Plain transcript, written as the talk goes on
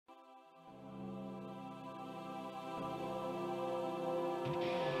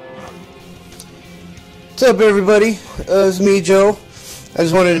What's up, everybody? It's me, Joe. I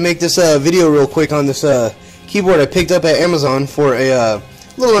just wanted to make this video real quick on this keyboard I picked up at Amazon for a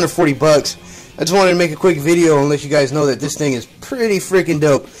little under 40 bucks. I just wanted to make a quick video and let you guys know that this thing is pretty freaking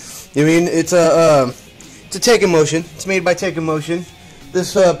dope. I mean, it's a Teknmotion. It's made by Teknmotion.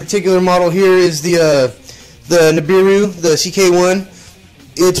 This particular model here is the nibiru, the Ck1.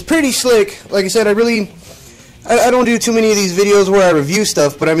 It's pretty slick. Like I said, I don't do too many of these videos where I review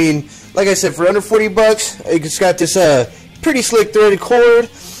stuff, but I mean, like I said, for under 40 bucks, it's got this pretty slick threaded cord.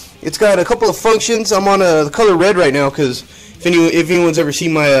 It's got a couple of functions. I'm on the color red right now because if anyone's ever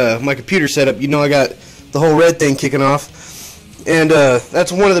seen my my computer setup, you know I got the whole red thing kicking off, and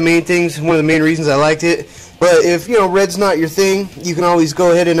that's one of the main things, one of the main reasons I liked it. But if red's not your thing, you can always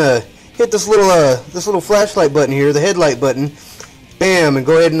go ahead and hit this little flashlight button here, the headlight button, bam, and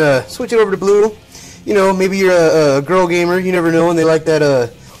go ahead and switch it over to blue. Maybe you're a girl gamer, you never know, and they like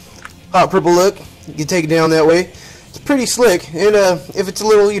that hot purple look. You can take it down that way. It's pretty slick, and if it's a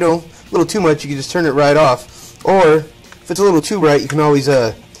little too much, you can just turn it right off. Or if it's a little too bright, you can always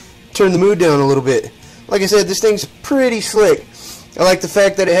turn the mood down a little bit. Like I said, this thing's pretty slick. I like the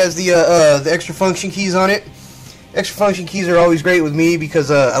fact that it has the extra function keys on it. Extra function keys are always great with me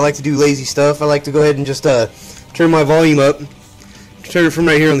because I like to do lazy stuff. I like to go ahead and just turn my volume up, turn it from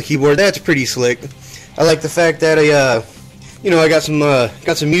right here on the keyboard. That's pretty slick. I like the fact that I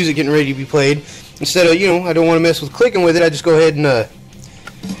got some music getting ready to be played. Instead of I don't want to mess with clicking with it, I just go ahead and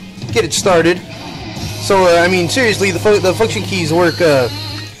get it started. So I mean, seriously, the function keys work.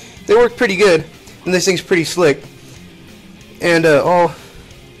 They work pretty good, and this thing's pretty slick. And I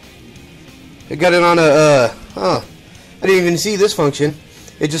got it on a I didn't even see this function.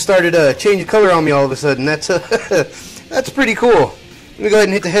 It just started changing color on me all of a sudden. That's that's pretty cool. Let me go ahead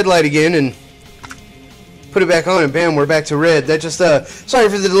and hit the headlight again and put it back on, and bam, we're back to red. That just sorry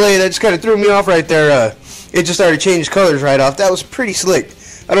for the delay. That just kind of threw me off right there. It just started changing colors right off. That was pretty slick.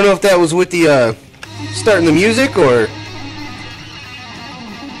 I don't know if that was with the starting the music or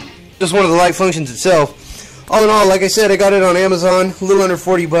just one of the light functions itself. All in all, like I said, I got it on Amazon, a little under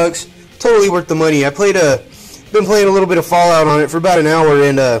 40 bucks. Totally worth the money. Been playing a little bit of Fallout on it for about an hour,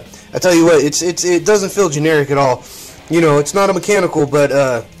 and I tell you what, it doesn't feel generic at all. It's not a mechanical,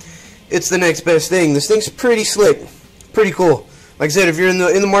 but it's the next best thing. This thing's pretty slick, pretty cool. Like I said, if you're in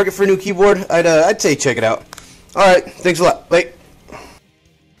the market for a new keyboard, I'd say check it out. All right, thanks a lot. Bye.